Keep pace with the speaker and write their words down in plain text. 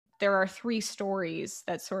there are three stories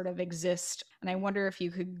that sort of exist. And I wonder if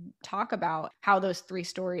you could talk about how those three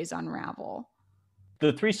stories unravel.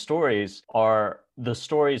 The three stories are the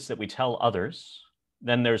stories that we tell others,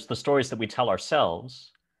 then there's the stories that we tell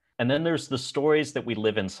ourselves, and then there's the stories that we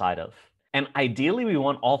live inside of. And ideally, we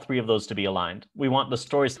want all three of those to be aligned. We want the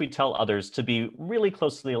stories we tell others to be really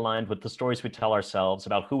closely aligned with the stories we tell ourselves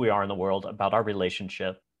about who we are in the world, about our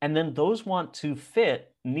relationship. And then those want to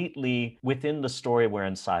fit neatly within the story we're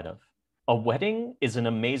inside of. A wedding is an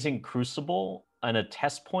amazing crucible and a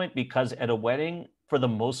test point because at a wedding, for the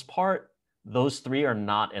most part, those three are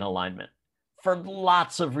not in alignment for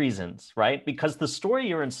lots of reasons, right? Because the story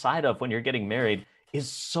you're inside of when you're getting married is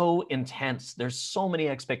so intense. There's so many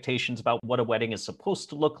expectations about what a wedding is supposed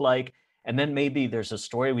to look like. And then maybe there's a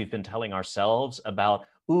story we've been telling ourselves about,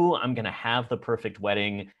 ooh, I'm going to have the perfect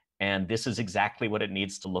wedding, and this is exactly what it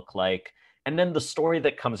needs to look like. And then the story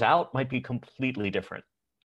that comes out might be completely different.